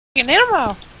An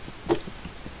animal.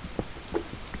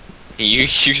 You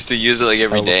used to use it like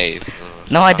every day. So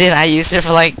No, I didn't. I used it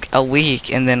for like a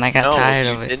week, and then I got tired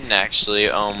of it. No, you didn't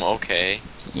actually. Okay.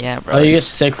 Yeah, bro. Oh, you get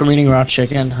sick from eating raw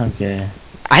chicken? Okay.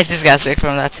 I just got sick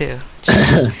from that too.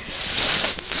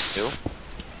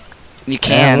 You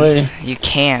can. Yeah, you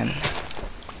can.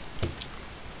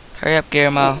 Hurry up,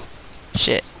 Guillermo.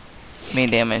 Shit. Me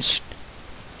damaged.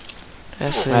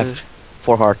 That I have food.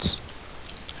 4 hearts.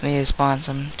 I need to spawn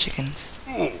some chickens.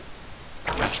 Oh,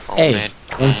 Hey, man.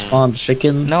 don't spawn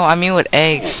chicken. No, I mean with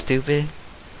eggs, stupid.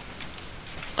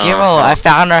 Guillermo, I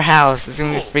found our house. It's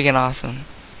gonna be freaking awesome.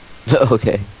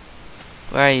 Okay,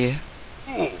 Where are you?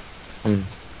 I'm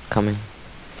coming.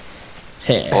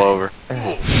 Hey. All over.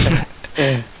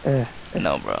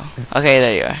 No, bro. Okay,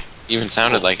 there you are. Even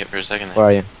sounded like it for a second. Where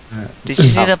are you? Did you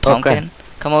see the Okay. pumpkin?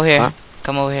 Come over here. Huh?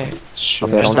 Come over here. Sure.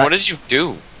 Okay, So don't what did you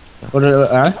do? What?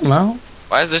 I don't know.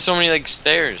 Why is there so many like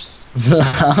stairs?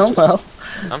 I don't know.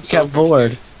 I'm so Got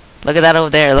bored. Look at that over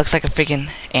there. It looks like a freaking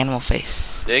animal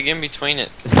face. Dig in between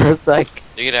it. It looks like.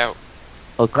 Dig it out.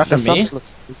 Oh, Crap, that me? stuff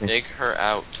looks amazing. Dig her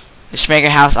out. Just make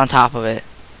your house on top of it.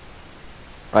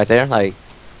 Right there, like.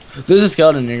 There's a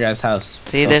skeleton in your guys' house.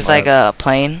 See, there's like a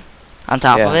plane on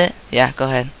top of Yeah. it. Yeah, go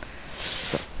ahead.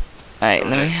 Alright,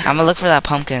 let me. I'm gonna look for that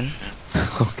pumpkin.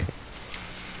 Okay.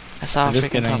 I saw a I'm just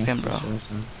freaking kidding. pumpkin, bro.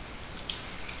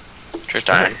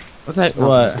 Tristan, What's that?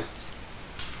 What?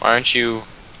 why aren't you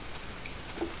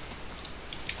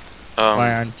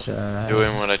Why aren't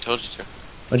doing what I told you to?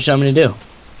 What you tell me to do?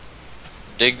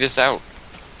 Dig this out.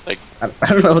 I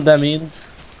don't know what that means.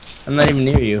 I'm not even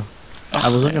near you. I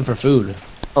was looking for food.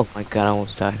 Oh my god, I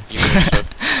almost died. You messed up.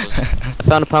 I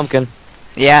found a pumpkin.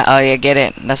 Yeah, oh yeah, get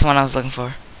it. That's the one I was looking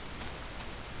for.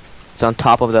 It's on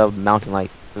top of the mountain, like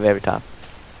the very top.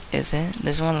 Is it?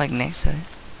 There's one like next to it.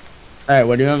 Alright,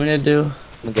 what do you want me to do?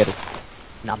 Let me get it.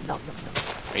 Nom nom nom nom.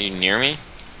 Are you near me?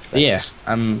 Yeah,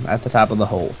 I'm at the top of the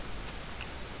hole.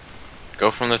 Go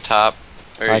from the top.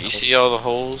 Or Right. you see all the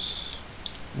holes?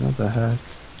 What the heck?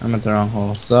 I'm at the wrong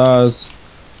hole. Saws.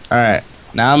 Alright,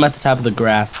 now I'm at the top of the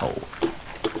grass hole.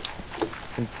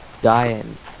 Die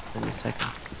in a second.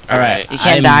 Alright. You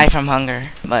can't die from hunger,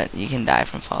 but you can die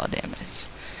from fall damage,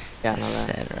 Yeah, I know that.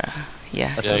 etc.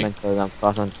 Yeah, That's what I meant to I'm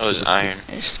crossing. Oh, it's iron.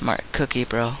 you're a smart cookie,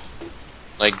 bro.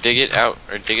 Like dig it out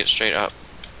or dig it straight up.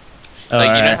 Oh, Like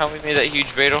you know alright. how we made that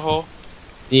huge beta hole?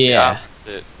 Yeah. That's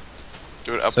it.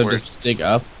 Do it So upwards. just dig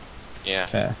up. Yeah.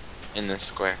 Okay. In this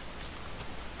square.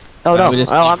 Oh no! We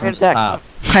just Oh, dig I'm from in the attack. top.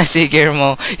 I see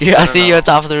Guillermo. I see you on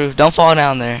top of the roof. Don't fall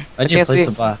down there. Why'd you can't place see.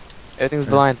 a block? Everything's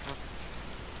blind.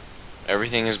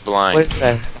 Everything is What blind. is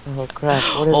that? Oh crap!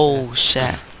 What is Oh shit.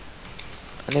 that?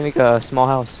 I need to make a small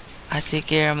house. I see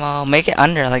Guillermo. Make it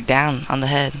under, like down on the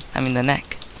head. I mean the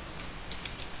neck.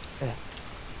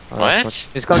 Oh, What?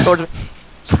 It's coming towards me.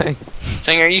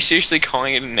 Saying, are you seriously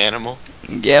calling it an animal?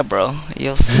 Yeah, bro.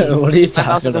 You'll see. What are you My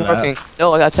house talking isn't about? working.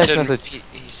 No, I got a text Said- message.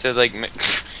 He said like,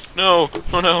 no,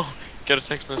 oh no, get a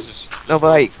text message. No, but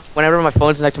like, whenever my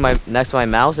phone's next to my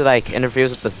mouse, it like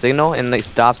interferes with the signal and like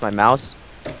stops my mouse.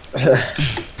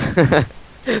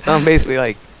 So I'm basically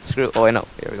like screw. Oh wait, no.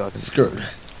 Here we go. Screwed.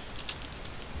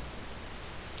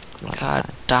 Come on. God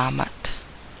damn it.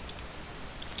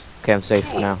 Okay, I'm safe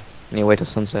for now. I need to wait till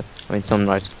sunset. I mean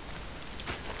sunrise.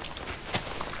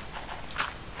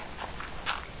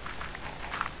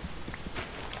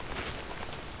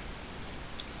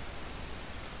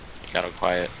 Got all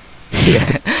quiet.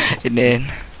 Yeah, it did.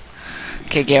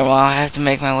 Okay, Guillermo, I have to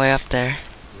make my way up there.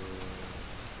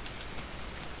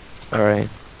 All right.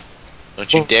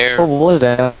 Don't you dare Oh, what was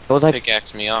that? It was like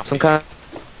pickaxe me off. some kind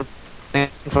of thing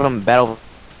from Battle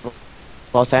of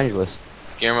Los Angeles.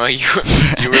 Guillermo, you were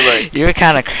like, You were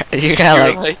kind of you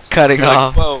like, were cutting you were like,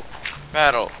 off. whoa,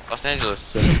 battle, Los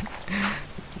Angeles.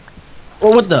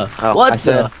 Oh, what the? Oh, what I the?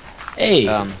 said, Hey,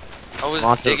 I was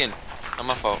Launcher. digging. Not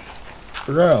my fault.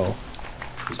 bro.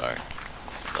 Sorry.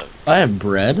 I have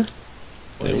bread?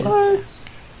 Say what?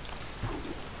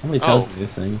 Nobody tells me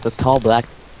these things. the tall black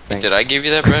thing. Did I give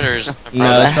you that bread or is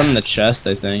No, it's from the chest,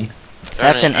 I think.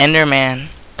 That's an Enderman. I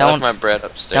left Don't my bread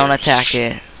upstairs. don't attack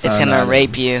it. It's Oh, gonna no.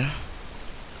 rape you.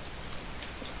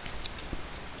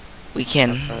 We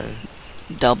can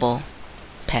double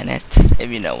pen it, if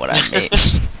you know what I mean.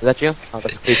 Is that you? Oh,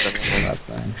 that's a creeper. Last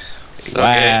time. It's okay.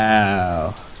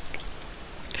 Wow.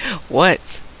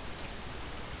 What?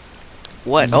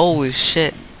 What? Holy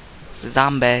shit. It's a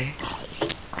zombie.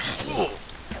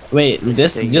 Wait,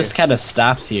 this stay just kind of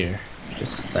stops here.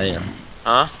 Just saying.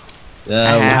 Huh?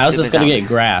 How's this gonna super get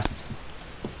grass?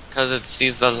 Because it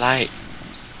sees the light.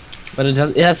 But it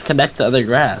does. It has to connect to other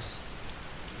grass.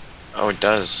 Oh, it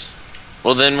does.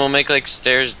 Well, then we'll make like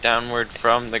stairs downward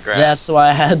from the grass. That's why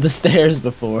I had the stairs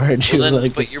before. And you Well, then,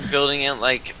 like, but you're building it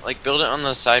like build it on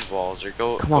the side walls or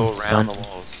go Come on, around son. the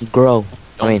walls. Grow.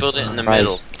 Don't build it in the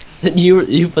middle.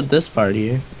 you put this part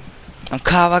here. I'm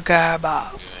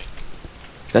Kawagaba.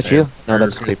 Is that you? No,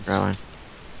 that's creeper. Alan.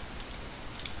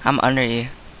 I'm under you.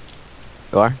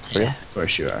 You are? Yeah, of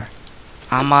course you are.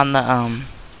 I'm on the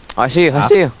Oh, I see you. I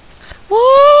see you.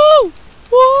 Woo!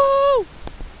 Woo!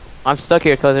 I'm stuck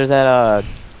here because there's that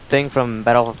thing from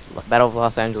Battle of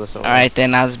Los Angeles. All right,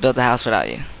 then I'll just build the house without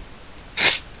you.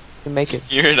 You can make it.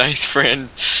 You're a nice friend.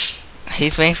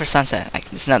 He's waiting for sunset. Like,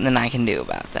 there's nothing I can do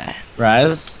about that.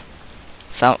 Rise.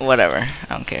 Whatever. I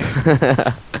don't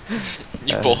care.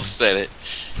 You both said it,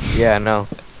 Yeah, I know.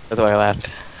 That's why I laughed.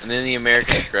 and then the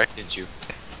Americans corrected you.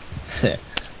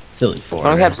 Silly I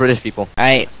foreigners. don't have British people. All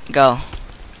right, go.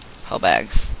 Whole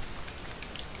bags.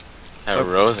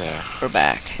 Hello there. We're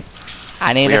back.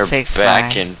 I need We to are fix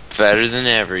back my. and better than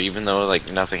ever, even though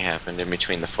like nothing happened in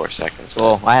between the 4 seconds.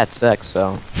 Well, I had sex,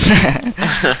 so.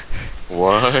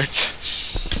 What?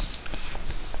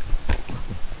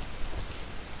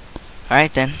 All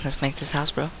right, then let's make this house,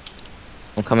 bro.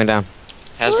 I'm coming down.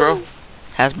 Hasbro?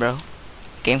 Hasbro,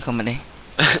 game company.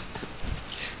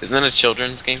 Isn't that a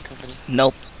children's game company?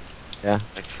 Nope.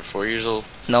 Like for 4 years old?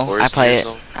 No, 4 I play years it.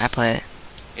 old? I play it.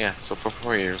 Yeah, so for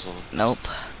 4 years old. Nope.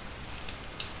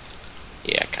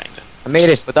 Yeah, kinda. I made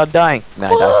it without dying. Nah,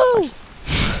 I died.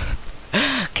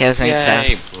 Okay, let's make Yay,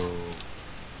 sense. boo.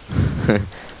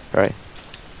 Alright.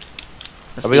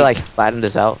 Let's Are we eat. like flatten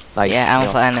this out? Like, Yeah, I'm you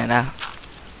know, flattening it out.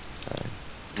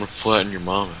 I'm gonna flatten your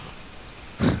mom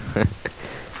out.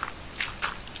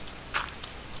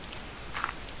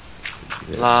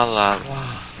 La la la.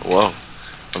 Whoa.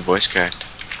 My voice cracked.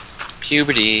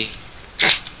 Puberty.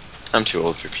 I'm too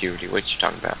old for puberty. What you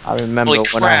talking about? I remember Holy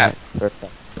when crap. I had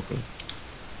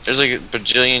There's like a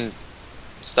bajillion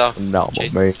stuff. No,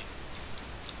 Chase. mate.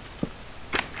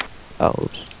 Oh,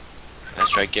 oops.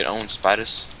 That's right, get owned,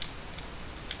 spiders.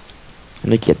 Let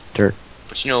me get dirt.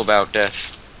 What you know about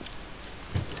death?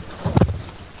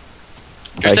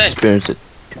 I Tristan! experienced it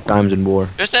 2 times in war.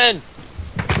 Tristan!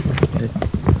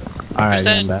 Alright,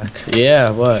 Tristan? I'm back. Yeah,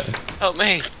 what? Help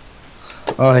me!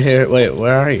 Oh, here. Wait,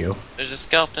 where are you? There's a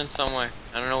skeleton somewhere.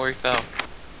 I don't know where he fell.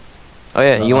 Oh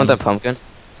yeah, you want that pumpkin?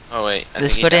 Oh wait, I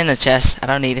Just think put he it in the chest. I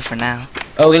don't need it for now.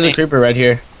 Oh, there's a Wait. creeper right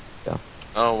here.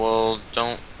 Oh well,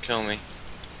 don't kill me.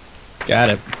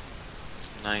 Got it.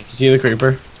 Nice. You see the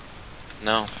creeper?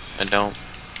 No, I don't.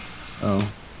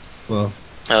 Oh. Well.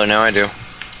 Oh, now I do.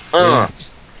 Yeah.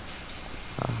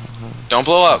 Don't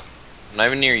blow up. I'm not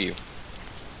even near you.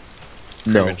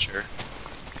 No. Premature.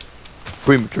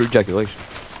 Premature ejaculation.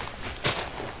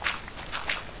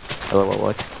 Hello,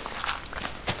 what?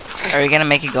 Are we gonna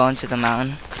make it go into the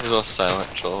mountain? It was all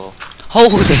silent, Joel. Oh,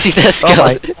 did you see that Oh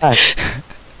my skeleton? god.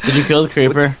 Did you kill the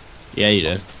creeper? Yeah, you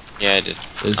did. Yeah, I did.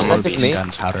 There's I'm one gonna piece be- of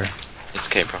gunpowder. It's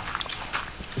K, bro.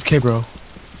 It's okay, bro.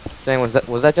 Saying, was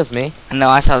that just me? No,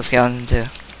 I saw the skeleton too.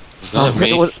 Was that me?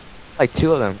 It was like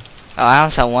 2 of them. Oh, I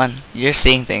only saw one. You're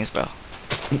seeing things, bro.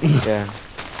 Yeah.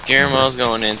 Guillermo's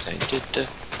going insane.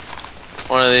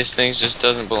 One of these things just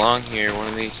doesn't belong here. One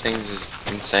of these things is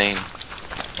insane.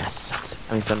 Yes.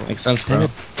 I mean, son, Makes sense, bro.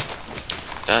 It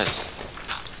does.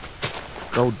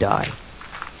 go die.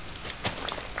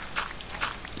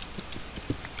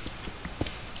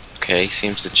 Okay,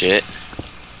 seems legit.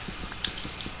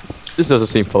 This doesn't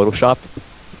seem photoshopped.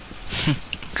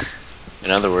 In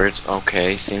other words,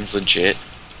 okay, seems legit.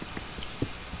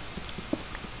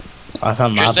 I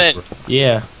found my. Tristan!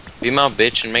 Yeah. Be my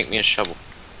bitch and make me a shovel.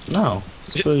 No.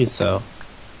 Screw so.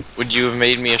 Would you have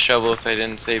made me a shovel if I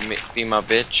didn't say be my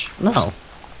bitch? No.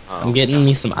 Oh. I'm getting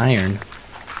me some iron.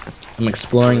 I'm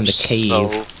exploring You're the cave.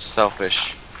 So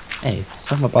selfish. Hey,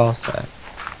 suck my ball sack.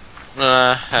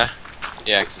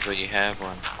 Yeah, because you have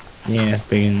one. Yeah,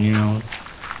 being, you know.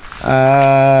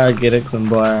 Getting some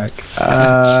black.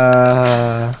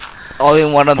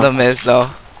 Only one of them is though.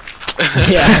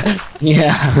 Yeah.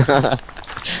 Yeah.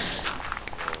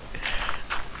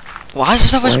 Why is there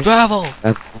so much What? gravel?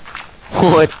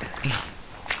 What?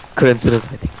 Coincidence,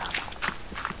 I think.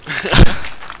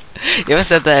 You haven't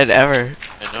said that ever.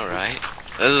 I know, right?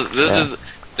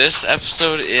 This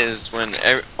episode is when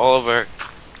all of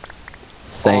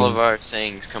our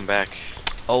sayings come back.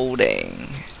 Oh dang.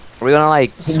 Are we gonna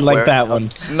like like swear that out? one.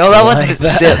 No, that one's Like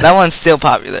that. that one's still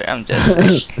popular. I'm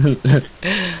just saying.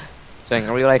 Saying,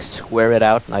 are we like swear it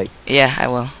out? Like, Yeah, I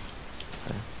will.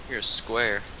 You're a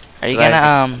square. Are you Right.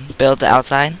 gonna build the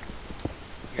outside?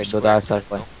 You're so square. that's like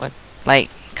what? Like,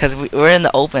 cause we're in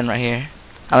the open right here.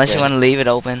 Unless you Yeah. want to leave it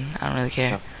open, I don't really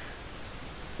care.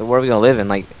 So where are we gonna live in?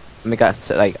 Like I got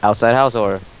like outside house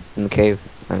or in the cave.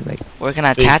 I'm like We're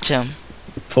gonna See? attach him.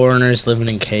 Foreigners living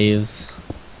in caves.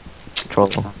 troll.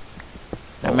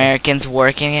 Americans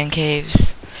working in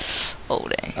caves. Oh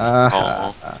dang.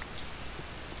 Oh. I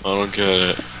don't get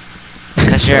it.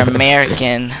 Cause you're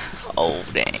American. Oh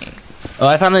dang. Oh,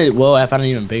 I found it. Whoa, I found an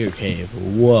even bigger cave.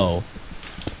 Whoa.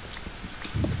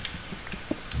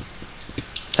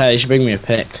 Ty, you should bring me a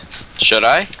pick. Should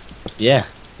I? Yeah,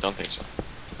 Don't think so.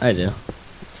 I do.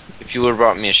 If you would have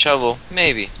brought me a shovel,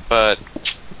 maybe, but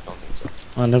don't think so.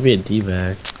 Oh, don't be a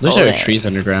d-bag. There's Oh, there are dang. trees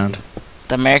underground.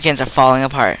 The Americans are falling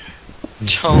apart. I'm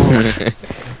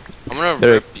gonna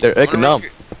They're- rip. they're I'm gonna numb.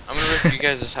 rip I'm gonna rip you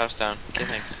guys' house down. Okay,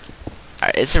 thanks.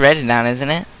 Alright, it's already down, isn't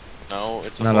it? No,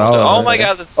 it's a Not whole all of Oh it. my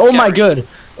god, that's Oh my scary. good.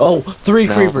 Oh, 3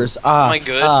 No. creepers. my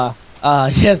good.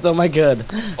 Yes, oh my good.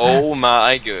 Oh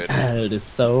my good.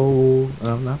 It's so.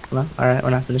 No. Alright, we're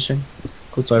not finishing.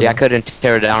 Cool story. Yeah, I couldn't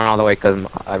tear it down all the way because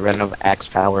I ran out of axe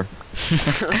power.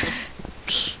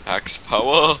 Axe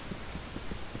power.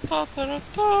 Da, da, da,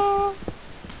 da.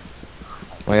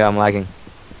 Oh yeah, I'm lagging.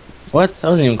 What? I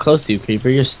wasn't even close to you, creeper.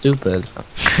 You're stupid.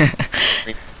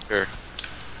 Sure.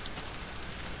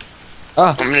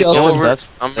 Ah, I'm gonna skeleton. go over. That's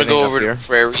I'm gonna everything go up over to here.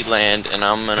 Prairie Land and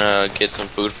I'm gonna get some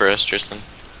food for us, Tristan.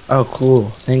 Oh, cool.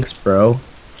 Thanks, bro.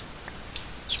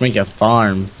 Just make a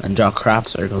farm and draw crop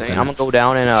circles. I'm in. gonna go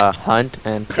down and hunt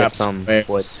and crop get some squares.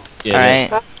 wood. Yeah,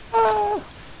 Alright.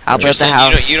 I'll build the Tristan,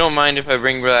 house. You don't mind if I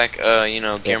bring back,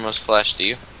 Guillermo's flash, do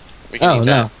you? We can Oh, eat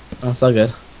no. Oh, it's all good.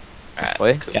 that. Alright,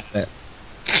 Wait. cool. Got it.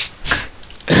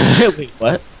 Wait,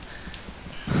 what?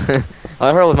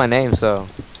 I heard it was my name, so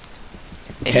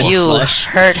If More you flesh.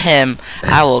 hurt him,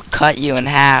 I will cut you in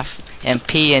half and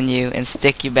pee in you and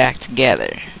stick you back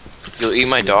together. You'll eat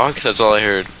my dog? That's all I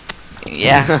heard.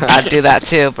 Yeah, I'd do that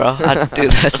too, bro. I'd do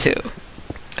that too.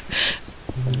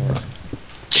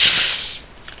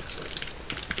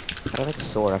 I like a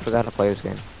sword. I forgot to play this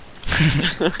game.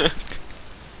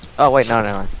 Oh wait, no.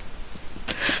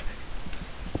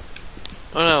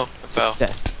 Oh no, I fell.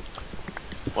 Success.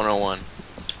 101.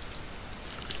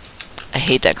 I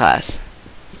hate that class.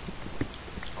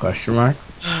 Question mark?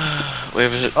 We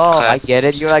have a Oh, class. I get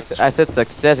it. You're like, I said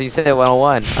success, and you said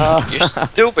 101. Oh, You're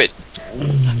stupid.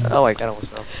 oh wait, I almost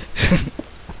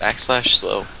fell. /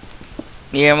 slow.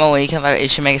 Guillermo, when you come back, you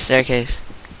should make a staircase.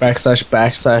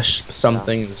 //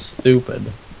 something stupid.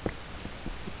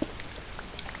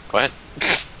 What?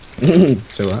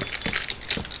 So what?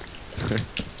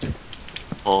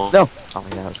 Oh. No. Oh my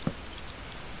god.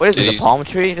 What is Did it? A you- palm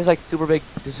tree? It's like super big,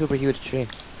 super huge tree.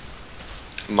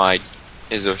 My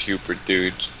is a super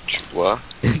dude. What?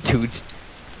 Dude.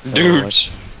 Dude.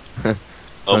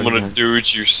 I'm gonna Okay.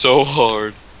 dude you so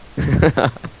hard.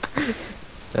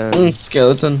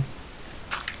 Skeleton.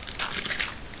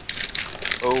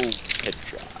 Oh,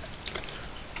 headshot.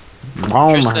 Oh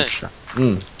my Tristan.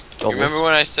 god. You remember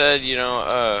when I said,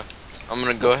 I'm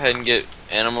gonna go ahead and get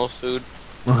animal food?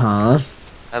 Uh-huh.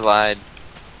 I lied.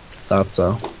 Thought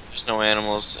so. There's no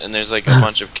animals, and there's like a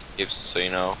bunch of caves, so you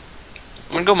know.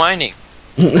 I'm gonna go mining.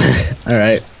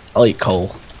 Alright. I'll eat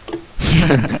coal.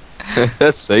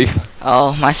 That's safe.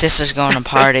 Oh, my sister's going to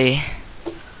party.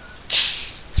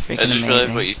 It's freaking I just realized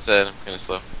amazing. what you said. I'm kinda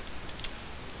slow.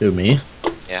 Who, me?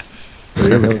 Yeah.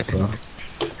 You're really slow.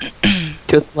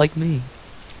 Just like me.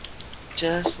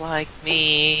 Just like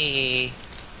me.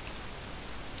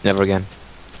 Never again.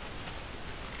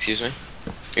 Excuse me?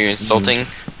 Are you insulting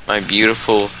my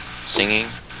beautiful singing?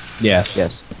 Yes.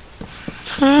 Yes.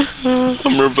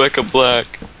 I'm Rebecca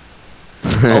Black.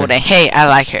 Oh, dang. Hey, I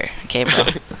like her. Okay, bro.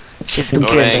 She's Oh, good.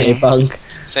 dang. Hey, punk.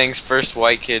 Sang's first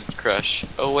white kid crush.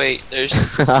 Oh wait, there's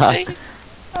Sang.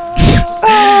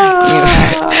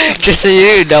 Just so you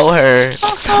know her.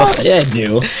 So, Yeah, I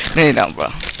do. no, you don't, bro.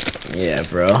 Yeah,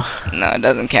 bro. No, it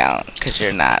doesn't count because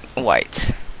you're not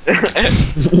white.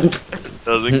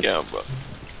 Doesn't count, bro.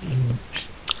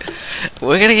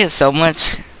 We're gonna get so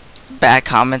much bad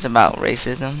comments about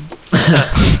racism.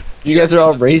 You guys are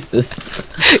all racist.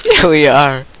 Yeah, we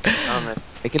are.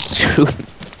 Make it true.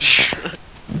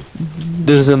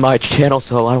 This is my channel,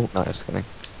 so I don't know. Just kidding.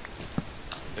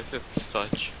 If it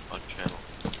fudge on channel.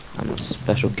 I'm a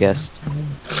special guest.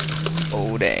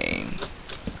 Oh, dang.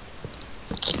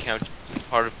 Count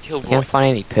part of Killboy. Can't find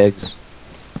any pigs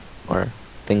or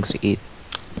things to eat.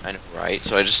 I know, right?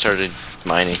 So I just started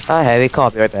mining. Ah, heavy call.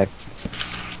 I'll be right back.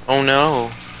 Oh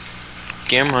no.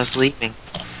 Gamma's leaving.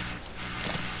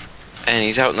 And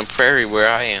he's out in the prairie where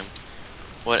I am.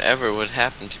 Whatever would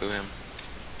happen to him.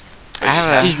 I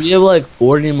have Jeez, we have like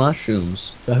 40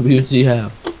 mushrooms. How many do you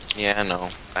have? Yeah, I know.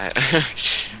 I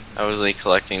I was like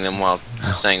collecting them while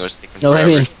Sang was taking No,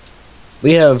 forever. I mean,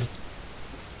 we have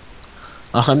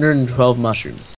 112 mushrooms.